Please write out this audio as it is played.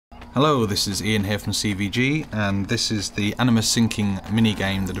Hello, this is Ian here from CVG, and this is the Animus Syncing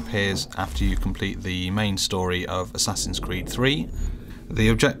minigame that appears after you complete the main story of Assassin's Creed 3. The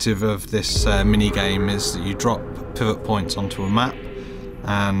objective of this minigame is that you drop pivot points onto a map,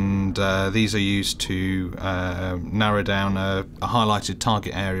 and these are used to narrow down a highlighted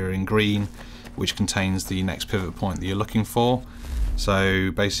target area in green, which contains the next pivot point that you're looking for.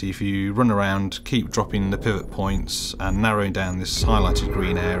 So basically, if you run around, keep dropping the pivot points and narrowing down this highlighted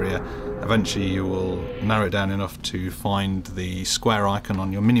green area, eventually you will narrow it down enough to find the square icon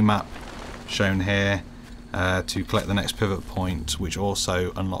on your mini-map shown here to collect the next pivot point, which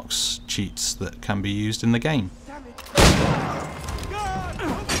also unlocks cheats that can be used in the game.